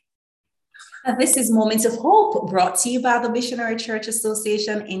This is Moments of Hope, brought to you by the Missionary Church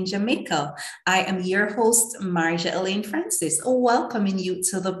Association in Jamaica. I am your host, Marja Elaine Francis, welcoming you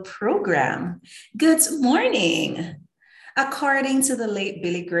to the program. Good morning. According to the late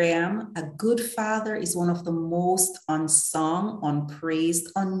Billy Graham, a good father is one of the most unsung,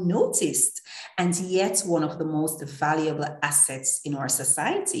 unpraised, unnoticed, and yet one of the most valuable assets in our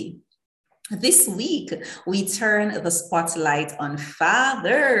society. This week, we turn the spotlight on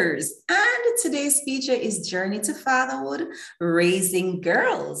fathers, and today's feature is Journey to Fatherhood, Raising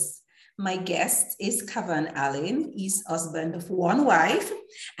Girls. My guest is Kavan Allen. He's husband of one wife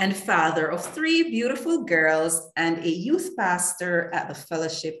and father of three beautiful girls and a youth pastor at the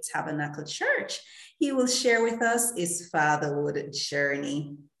Fellowship Tabernacle Church. He will share with us his fatherhood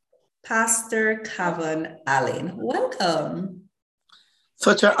journey. Pastor Kavan Allen, welcome.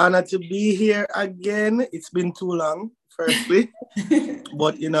 Such an honor to be here again. It's been too long, firstly.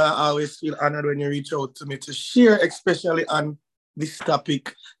 But, I always feel honored when you reach out to me to share, especially on this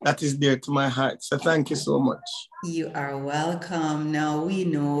topic that is dear to my heart. So thank you so much. You are welcome. Now we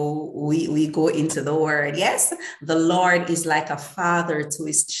know we go into the word. Yes, the Lord is like a father to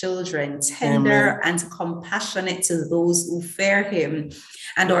his children, tender Amen. And compassionate to those who fear him.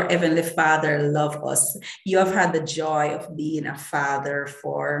 And our Heavenly Father loves us. You have had the joy of being a father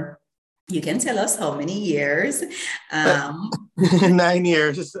for, you can tell us how many years? 9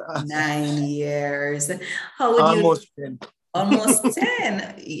 years. 9 years. How would Almost you? 10. Almost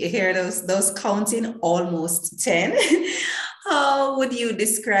 10. You hear those counting, almost 10. How would you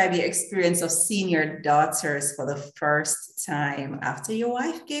describe your experience of seeing your daughters for the first time after your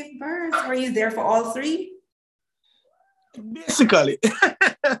wife gave birth? Were you there for all three? Basically.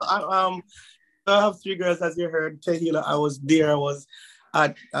 I have three girls, as you heard. Tehila, I was there. I was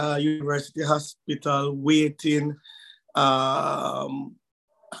at University Hospital waiting. I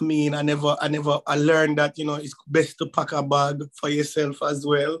learned that, it's best to pack a bag for yourself as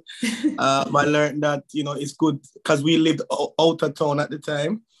well. I learned that, it's good because we lived out of town at the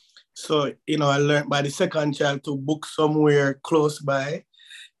time. So, I learned by the second child to book somewhere close by,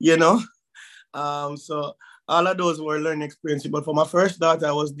 So all of those were learning experiences. But for my first daughter,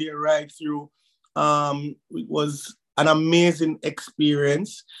 I was there right through. It was an amazing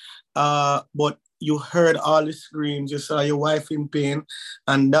experience. But you heard all the screams, you saw your wife in pain,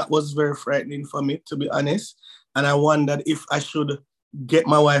 and that was very frightening for me, to be honest. And I wondered if I should get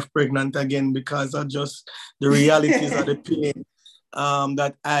my wife pregnant again because of just the realities of the pain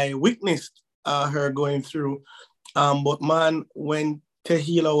that I witnessed her going through. But man, when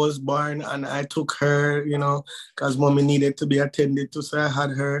Tehila was born and I took her, because mommy needed to be attended to, so I had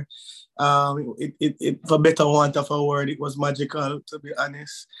her. It for better want of a word, it was magical, to be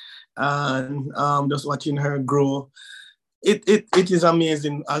honest. And just watching her grow, it is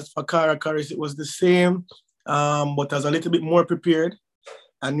amazing. As for Cara Caris, it was the same, but I was a little bit more prepared.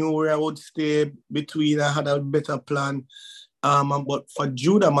 I knew where I would stay between. I had a better plan. But for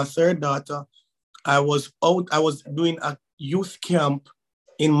Judah, my third daughter, I was doing a youth camp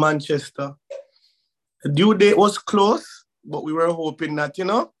in Manchester. The due date was close, but we were hoping that,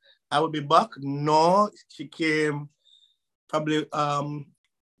 I would be back. No, she came probably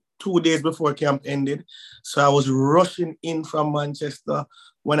 2 days before camp ended. So I was rushing in from Manchester.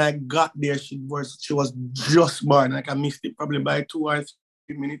 When I got there, she was just born. Like I missed it probably by 2 or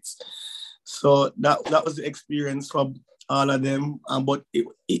 3 minutes. So that was the experience for all of them. But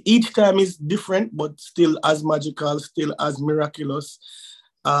each time is different, but still as magical, still as miraculous,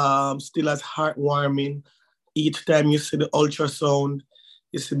 still as heartwarming. Each time you see the ultrasound,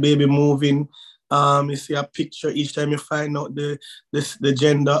 you see baby moving. You see a picture each time you find out the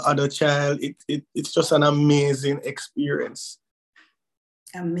gender of the child. It's just an amazing experience.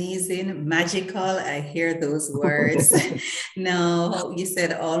 Amazing, magical. I hear those words. Now, you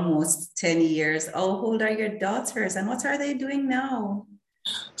said almost 10 years. How old are your daughters and what are they doing now?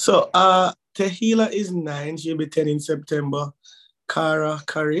 So Tehila is 9. She'll be 10 in September. Cara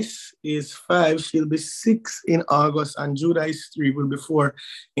Caris is 5. She'll be 6 in August. And Judah is 3, will be 4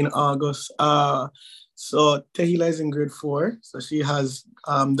 in August. So Tehila is in grade 4. So she has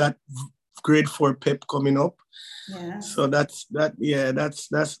that grade 4 pep coming up. Yeah. So that's that.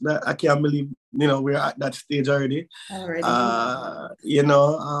 I can't believe, we're at that stage already. Cara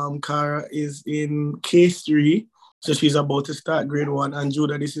is in K3. So she's about to start grade 1. And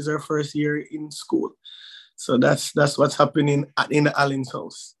Judah, this is her first year in school. So that's what's happening in the Allen's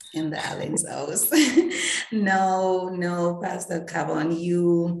house. In the Allen's house. No, Pastor Kavan,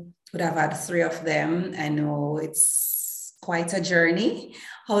 you would have had 3 of them. I know it's quite a journey.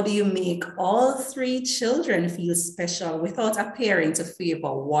 How do you make all three children feel special without appearing to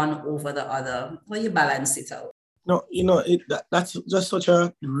favor one over the other? How do you balance it out? No, that's just such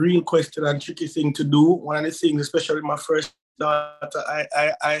a real question and tricky thing to do. One of the things, especially my first daughter,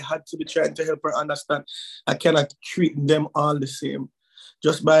 I had to be trying to help her understand I cannot treat them all the same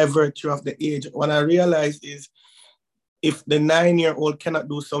just by virtue of the age. What I realized is if the 9-year-old cannot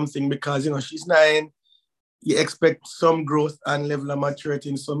do something because, she's 9, you expect some growth and level of maturity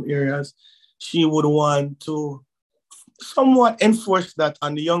in some areas, she would want to somewhat enforce that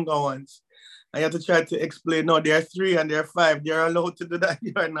on the younger ones. I have to try to explain, no, they're 3 and they're 5. They're allowed to do that.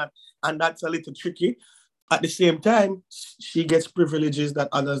 You're not. And that's a little tricky. At the same time, she gets privileges that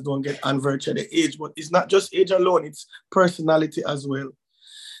others don't get on virtue of the age. But it's not just age alone, it's personality as well.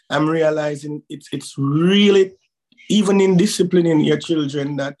 I'm realizing it's really, even in disciplining your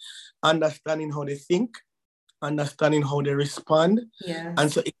children, that understanding how they think, understanding how they respond. Yes.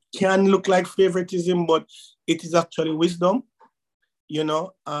 And so it can look like favoritism, but it is actually wisdom.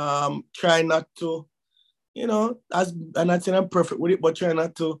 Try not to, I'm not saying I'm perfect with it, but try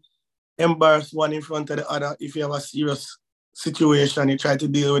not to embarrass one in front of the other. If you have a serious situation, you try to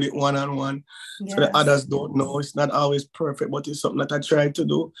deal with it one-on-one. Yes. So the others don't know. It's not always perfect, but it's something that I try to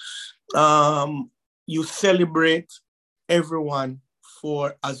do. You celebrate everyone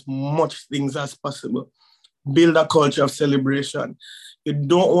for as much things as possible. Build a culture of celebration. You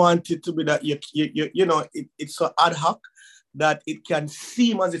don't want it to be that it's so ad hoc that it can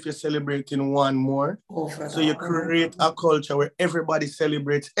seem as if you're celebrating one more. So you create a culture where everybody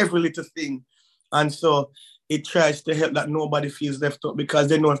celebrates every little thing. And so it tries to help that nobody feels left out, because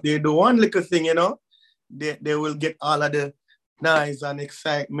they know if they do one little thing, they will get all of the noise and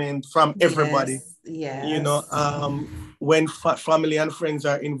excitement from everybody. Yes. When family and friends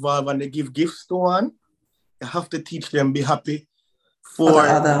are involved and they give gifts to one, you have to teach them be happy for the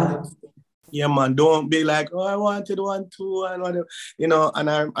other. Yeah, man. Don't be like, oh, I wanted one too, and whatever. And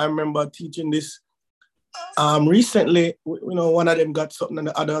I remember teaching this recently. One of them got something and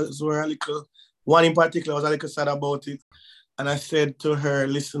the others were a little, one in particular was a little sad about it. And I said to her,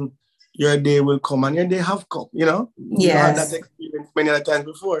 listen, your day will come, and your day have come, Yes. You had that experience many other times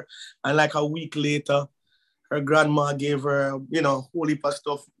before. And like a week later, her grandma gave her, whole heap of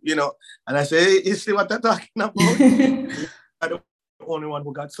stuff, and I said, hey, you see what I'm talking about? Only one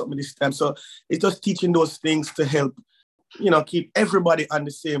who got something this time. So it's just teaching those things to help, keep everybody on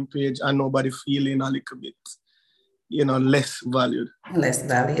the same page and nobody feeling a little bit, less valued. Less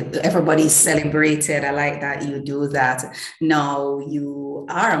valued. Everybody's celebrated. I like that you do that. Now you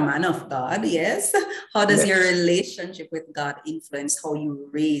are a man of God, yes. How does your relationship with God influence how you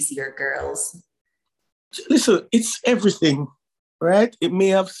raise your girls? Listen, it's everything, right? It may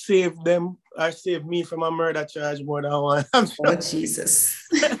have saved them or saved me from a murder charge more than one. Oh, Jesus.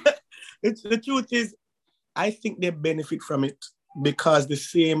 The truth is, I think they benefit from it because the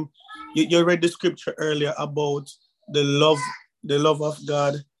same, you read the scripture earlier about the love of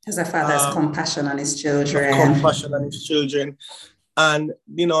God. As a father's compassion on his children. Compassion on his children. And,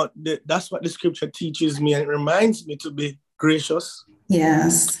 that's what the scripture teaches me, and it reminds me to be gracious.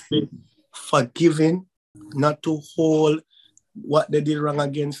 Yes. Be forgiving, not to hold what they did wrong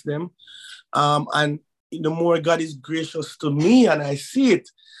against them. And the more God is gracious to me and I see it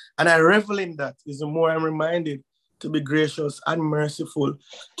and I revel in that, is the more I'm reminded to be gracious and merciful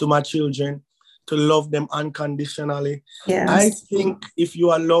to my children, to love them unconditionally. Yes. I think if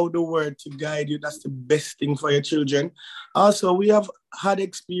you allow the word to guide you, that's the best thing for your children. Also, we have had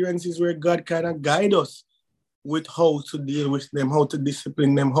experiences where God kind of guide us with how to deal with them, how to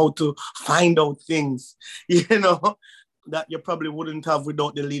discipline them, how to find out things, that you probably wouldn't have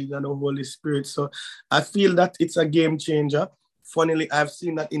without the leading of the Holy Spirit. So I feel that it's a game changer. Funnily, I've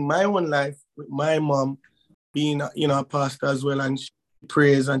seen that in my own life with my mom being, a pastor as well, and she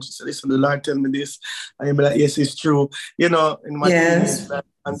prays and she said, listen, the Lord tell me this. And you'll be like, yes, it's true, in my teenage life.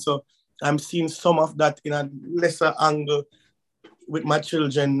 And so I'm seeing some of that in a lesser angle with my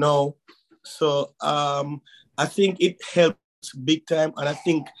children now. So I think it helps big time, and I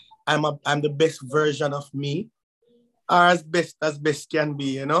think I'm the best version of me, or as best can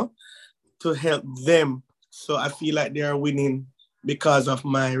be, to help them. So I feel like they are winning because of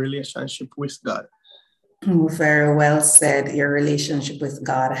my relationship with God. Very well said. Your relationship with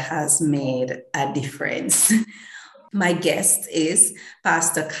God has made a difference. My guest is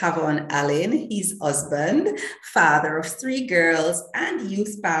Pastor Kavan Allen, his husband, father of 3 girls, and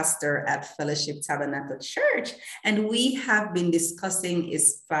youth pastor at Fellowship Tabernacle Church. And we have been discussing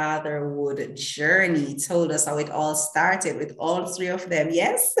his fatherhood journey. He told us how it all started with all 3 of them.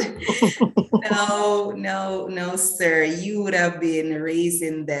 Yes? No, sir. You would have been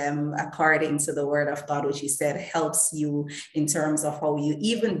raising them according to the word of God, which you said helps you in terms of how you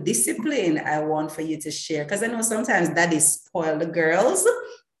even discipline. I want for you to share, because I know sometimes daddies spoil the girls.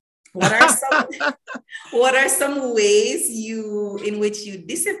 What are some ways in which you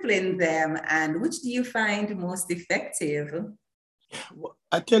discipline them, and which do you find most effective?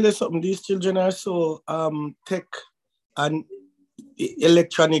 I tell you something, these children are so tech and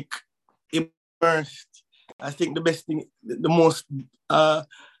electronic immersed. I think the best thing, the most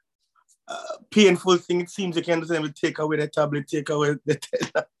painful thing, it seems you can do them, take away the tablet, take away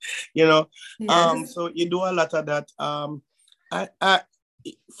the you know. Yes. So you do a lot of that.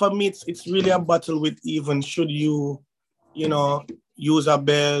 For me, it's really a battle with even should you use a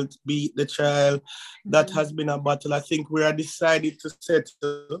belt, beat the child. That has been a battle. I think we are decided to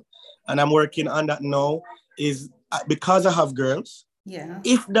settle, and I'm working on that now, is because I have girls. Yeah.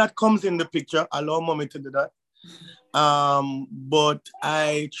 If that comes in the picture, allow mommy to do that. But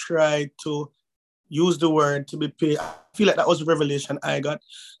I try to use the word to be patient. I feel like that was a revelation I got,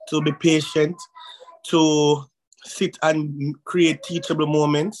 to be patient, to sit and create teachable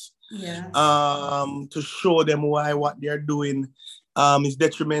moments. Yes. To show them why what they're doing is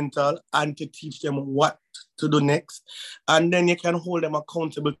detrimental, and to teach them what to do next. And then you can hold them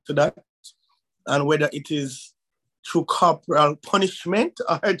accountable to that. And whether it is through corporal punishment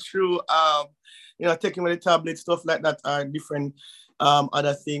or through taking away the tablet, stuff like that, are different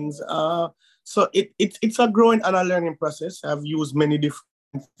other things. So it's a growing and a learning process. I've used many different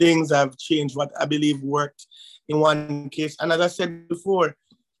things. I've changed what I believe worked in one case. And as I said before,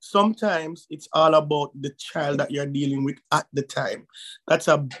 sometimes it's all about the child that you're dealing with at the time. That's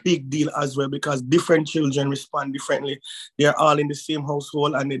a big deal as well, because different children respond differently. They're all in the same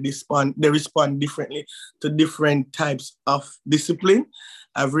household, and they respond differently to different types of discipline.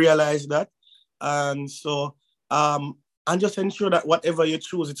 I've realized that. And so and just ensure that whatever you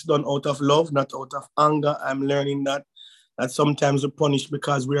choose, it's done out of love, not out of anger. I'm learning that sometimes we punish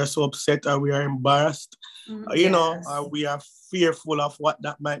because we are so upset, or we are embarrassed, or we are fearful of what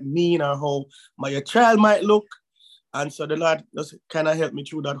that might mean, or how your child might look. And so the Lord just kind of helped me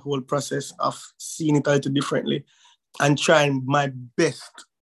through that whole process of seeing it a little differently and trying my best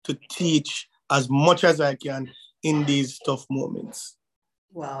to teach as much as I can in these tough moments.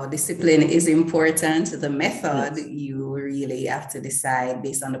 Wow, discipline is important. The method, you really have to decide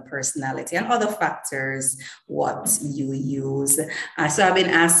based on the personality and other factors what you use. So I've been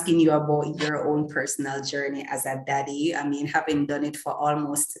asking you about your own personal journey as a daddy. I mean, having done it for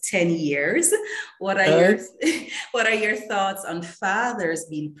almost 10 years, what are your thoughts on fathers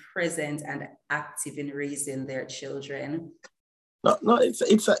being present and active in raising their children? No,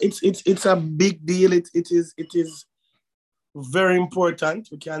 it's a big deal. It is very important.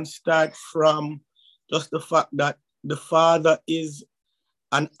 We can start from just the fact that the Father is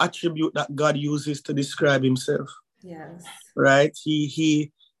an attribute that God uses to describe himself. Yes. Right?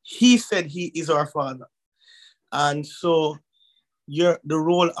 He said he is our Father. And so the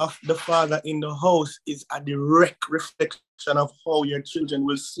role of the father in the house is a direct reflection of how your children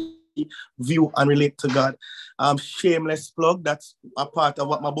will see, view, and relate to God. Shameless plug, that's a part of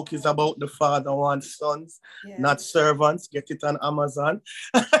what my book is about. The Father wants sons, not servants. Get it on Amazon.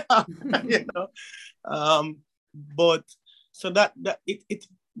 But so that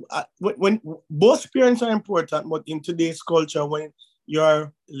when both parents are important, but in today's culture, when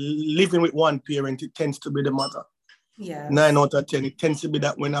you're living with one parent, it tends to be the mother. Yes. 9 out of 10, it tends to be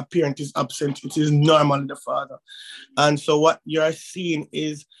that when a parent is absent, it is normally the father. And so what you're seeing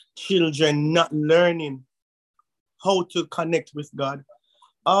is children not learning how to connect with God.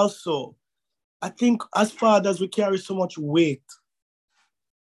 Also, I think as fathers, we carry so much weight.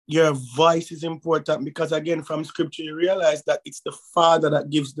 Your voice is important because, again, from scripture, you realize that it's the father that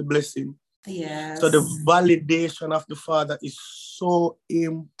gives the blessing. Yes. So the validation of the father is so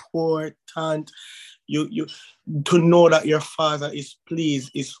important. You to know that your father is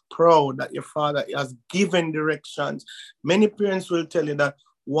pleased, is proud, that your father has given directions. Many parents will tell you that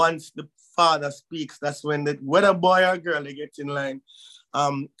once the father speaks, that's when whether boy or girl, they get in line.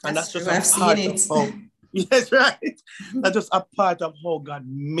 And that's just a part of how. Yes, right. That's just a part of how God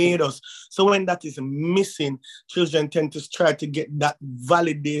made us. So when that is missing, children tend to try to get that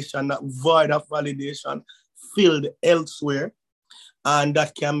validation, that void of validation filled elsewhere. And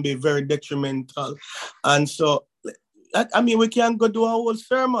that can be very detrimental. And so I mean, we can go do a whole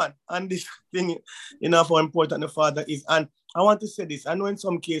sermon on this thing, how important the father is. And I want to say this. I know in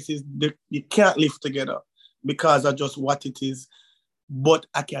some cases you can't live together because of just what it is. But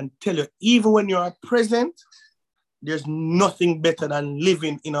I can tell you, even when you are present, there's nothing better than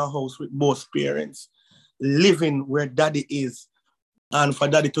living in a house with both parents, living where daddy is, and for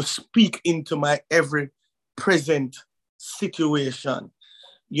daddy to speak into my every present situation.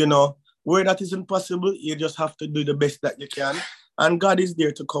 Where that isn't possible, you just have to do the best that you can. And God is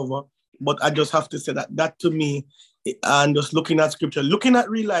there to cover. But I just have to say that to me, and just looking at scripture, looking at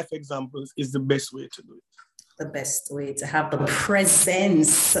real life examples is the best way to do it. The best way to have the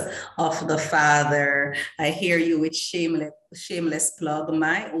presence of the Father. I hear you with shameless plug.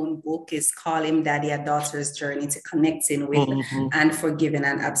 My own book is Call Him Daddy, A Daughter's Journey to Connecting with and Forgiving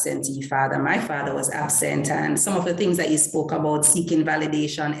an Absentee Father. My father was absent, and some of the things that you spoke about, seeking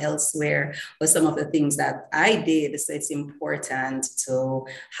validation elsewhere, were some of the things that I did. So it's important to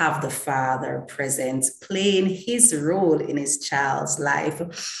have the Father present, playing his role in his child's life.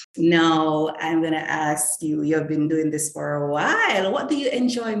 Now, I'm going to ask you, you've been doing this for a while. What do you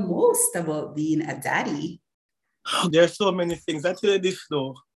enjoy most about being a daddy? There are so many things. I tell you this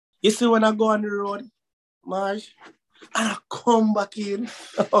though. You see, when I go on the road, Marge, and I come back in,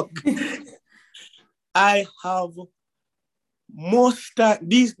 I have most time,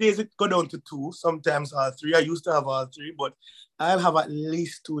 these days it go down to 2, sometimes all 3. I used to have all 3, but I'll have at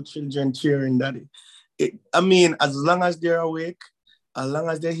least 2 children cheering daddy. As long as they're awake, as long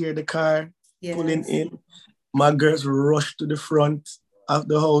as they hear the car pulling in, my girls rush to the front of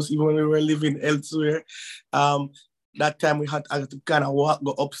the house, even when we were living elsewhere. That time I had to kind of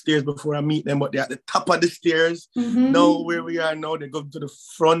go upstairs before I meet them, but they're at the top of the stairs. Now where we are now, they go to the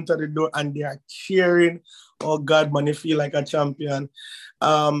front of the door and they are cheering. Oh God, man, they feel like a champion.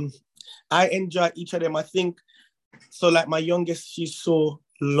 I enjoy each of them. I think, so like my youngest, she's so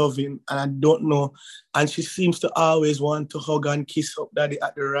loving, and I don't know, and she seems to always want to hug and kiss up daddy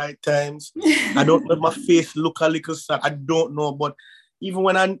at the right times. I don't know if my face look a little sad, I don't know, but even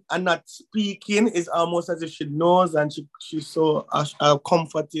when I'm not speaking, it's almost as if she knows, and she's so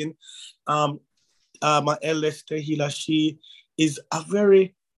comforting. My eldest Tehila, she is a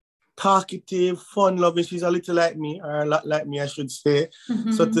very talkative, fun-loving. She's a little like me, or a lot like me, I should say.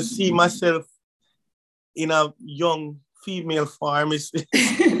 So to see myself in a young female form is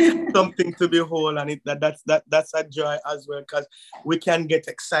something to behold, and that's a joy as well, because we can get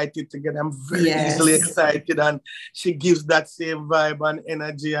excited together. I'm very easily excited, and she gives that same vibe and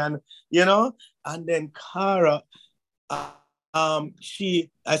energy, and and then Cara, I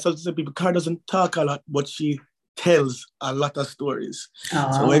saw some people, Cara doesn't talk a lot, but she tells a lot of stories.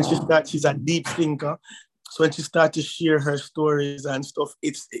 So when she starts, she's a deep thinker. So when she starts to share her stories and stuff,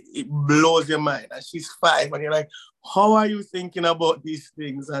 it blows your mind. And she's 5, and you're like, how are you thinking about these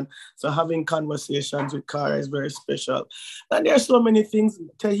things? And so having conversations with Cara is very special. And there are so many things.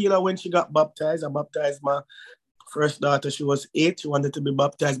 Tehila, when she got baptized, I baptized my first daughter. She was 8. She wanted to be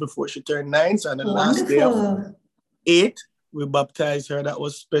baptized before she turned 9. So on the last day of 8, we baptized her. That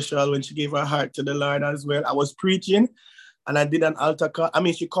was special when she gave her heart to the Lord as well. I was preaching, and I did an altar call.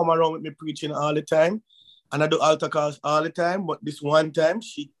 She come around with me preaching all the time. And I do altar calls all the time, but this one time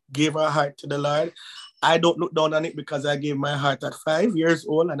she gave her heart to the Lord. I don't look down on it because I gave my heart at 5 years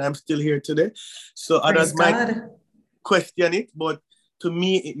old and I'm still here today. So others might question it, but to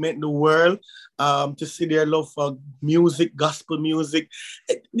me, it meant the world to see their love for music, gospel music.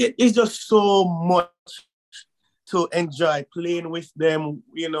 It's just so much to enjoy playing with them,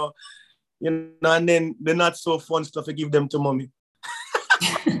 and then the not so fun stuff I give them to mommy.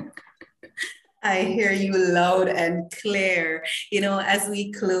 I hear you loud and clear. As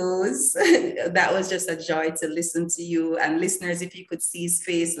we close, that was just a joy to listen to you. And listeners, if you could see his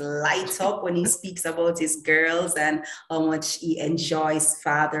face light up when he speaks about his girls and how much he enjoys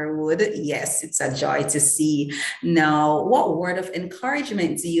fatherhood, yes, it's a joy to see. Now, what word of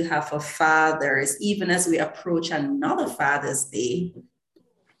encouragement do you have for fathers, even as we approach another Father's Day?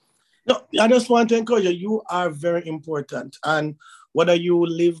 No, I just want to encourage you. You are very important. And whether you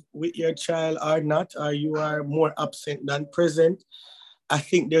live with your child or not, or you are more absent than present, I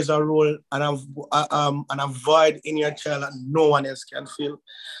think there's a role and a void in your child that no one else can fill.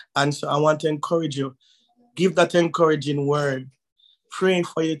 And so I want to encourage you. Give that encouraging word. Praying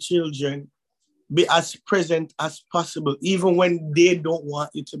for your children. Be as present as possible, even when they don't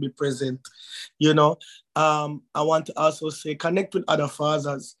want you to be present. I want to also say, connect with other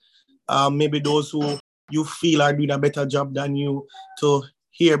fathers. Maybe those who you feel are doing a better job than you, to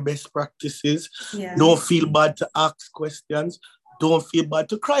hear best practices. Don't feel bad to ask questions. Don't feel bad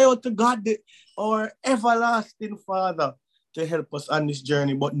to cry out to God, our everlasting Father, to help us on this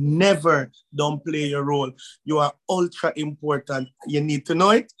journey, but never don't play your role. You are ultra important. You need to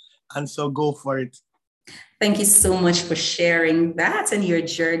know it, and so go for it. Thank you so much for sharing that and your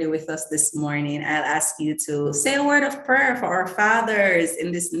journey with us this morning. I'll ask you to say a word of prayer for our fathers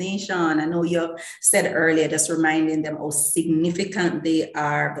in this nation. I know you said earlier, just reminding them how significant they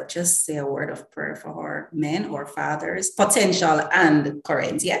are, but just say a word of prayer for our men or fathers, potential and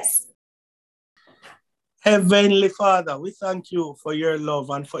current. Yes. Heavenly Father, we thank you for your love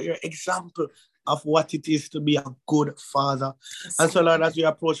and for your example of what it is to be a good father. And so, Lord, as we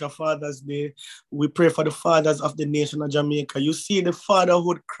approach our Father's Day, we pray for the fathers of the nation of Jamaica. You see the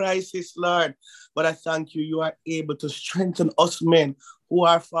fatherhood crisis, Lord, but I thank you, you are able to strengthen us men who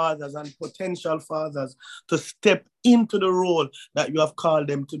are fathers and potential fathers to step into the role that you have called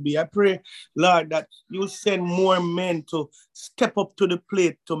them to be. I pray, Lord, that you send more men to step up to the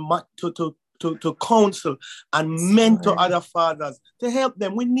plate, to counsel and mentor other fathers, to help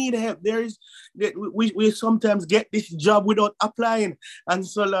them. We need help. We sometimes get this job without applying. And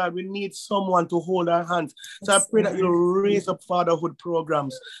so, Lord, we need someone to hold our hands. So I pray that you'll raise up fatherhood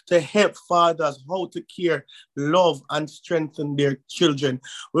programs to help fathers how to care, love, and strengthen their children.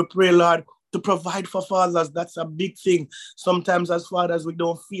 We pray, Lord, to provide for fathers. That's a big thing. Sometimes as fathers, we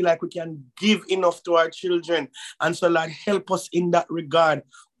don't feel like we can give enough to our children. And so, Lord, help us in that regard.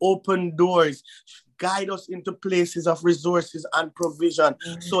 Open doors, guide us into places of resources and provision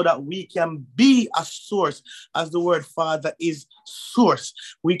so that we can be a source, as the word Father is source.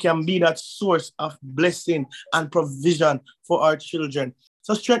 We can be that source of blessing and provision for our children.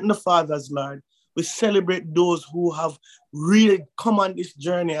 So strengthen the fathers, Lord. We celebrate those who have really come on this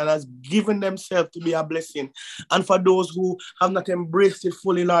journey and has given themselves to be a blessing. And for those who have not embraced it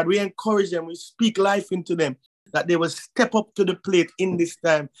fully, Lord, we encourage them, we speak life into them, that they will step up to the plate in this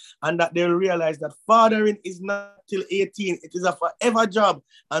time and that they'll realize that fathering is not till 18. It is a forever job.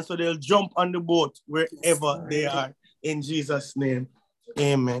 And so they'll jump on the boat wherever they are. In Jesus' name,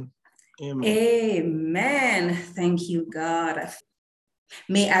 amen. Amen. Amen. Thank you, God.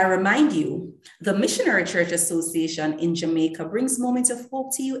 May I remind you, the Missionary Church Association in Jamaica brings Moments of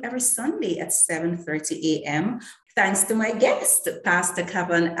Hope to you every Sunday at 7:30 a.m. Thanks to my guest, Pastor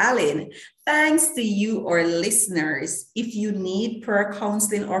Kavan Allen. Thanks to you, our listeners. If you need prayer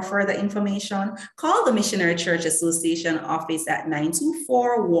counseling or further information, call the Missionary Church Association office at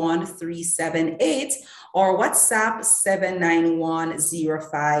 924-1378 or WhatsApp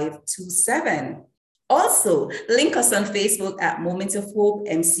 791-0527. Also, link us on Facebook at Moment of Hope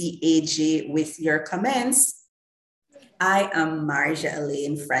MCAJ with your comments. I am Marja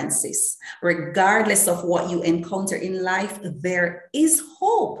Elaine Francis. Regardless of what you encounter in life, there is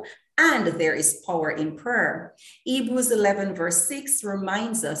hope and there is power in prayer. Hebrews 11 verse 6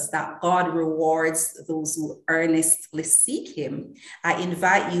 reminds us that God rewards those who earnestly seek him. I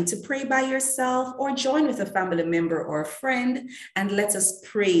invite you to pray by yourself or join with a family member or friend, and let us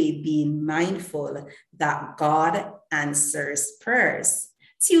pray being mindful that God answers prayers.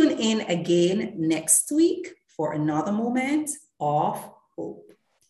 Tune in again next week for another moment of hope.